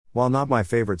While not my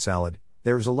favorite salad,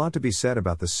 there is a lot to be said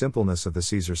about the simpleness of the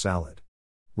Caesar salad.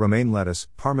 Romaine lettuce,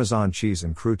 Parmesan cheese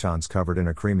and croutons covered in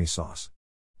a creamy sauce.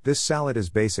 This salad is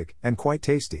basic, and quite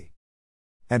tasty.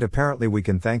 And apparently we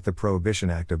can thank the Prohibition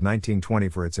Act of 1920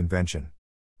 for its invention.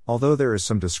 Although there is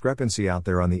some discrepancy out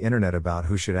there on the internet about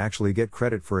who should actually get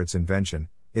credit for its invention,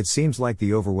 it seems like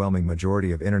the overwhelming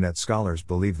majority of internet scholars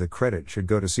believe the credit should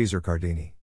go to Caesar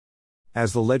Cardini.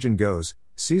 As the legend goes,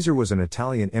 Caesar was an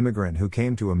Italian immigrant who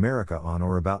came to America on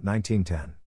or about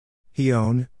 1910. He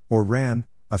owned, or ran,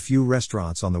 a few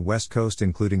restaurants on the West Coast,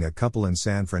 including a couple in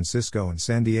San Francisco and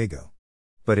San Diego.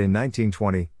 But in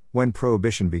 1920, when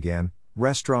Prohibition began,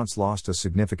 restaurants lost a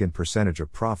significant percentage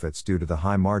of profits due to the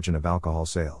high margin of alcohol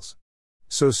sales.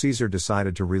 So Caesar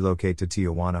decided to relocate to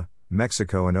Tijuana,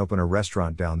 Mexico and open a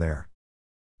restaurant down there.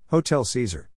 Hotel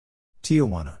Caesar,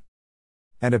 Tijuana.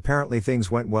 And apparently things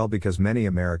went well because many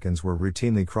Americans were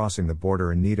routinely crossing the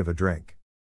border in need of a drink.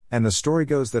 And the story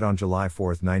goes that on July 4,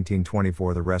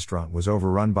 1924, the restaurant was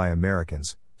overrun by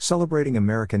Americans, celebrating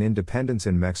American independence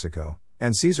in Mexico,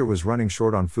 and Caesar was running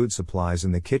short on food supplies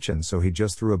in the kitchen, so he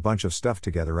just threw a bunch of stuff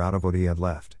together out of what he had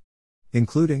left.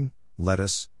 Including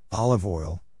lettuce, olive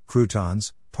oil,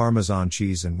 croutons, Parmesan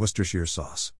cheese and Worcestershire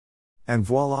sauce. And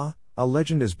voila, a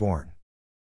legend is born.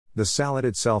 The salad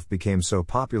itself became so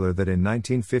popular that in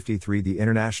 1953 the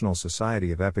International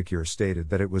Society of Epicures stated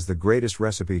that it was the greatest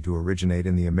recipe to originate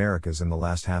in the Americas in the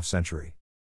last half-century.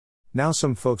 Now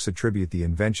some folks attribute the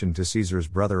invention to Caesar's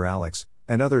brother Alex,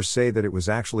 and others say that it was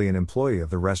actually an employee of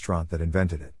the restaurant that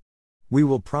invented it. We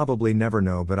will probably never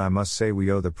know, but I must say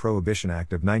we owe the Prohibition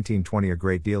Act of 1920 a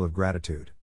great deal of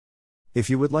gratitude. If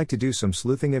you would like to do some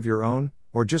sleuthing of your own,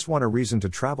 or just want a reason to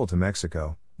travel to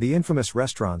Mexico, the infamous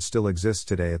restaurant still exists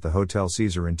today at the Hotel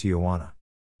Caesar in Tijuana.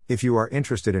 If you are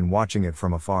interested in watching it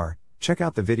from afar, check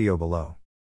out the video below.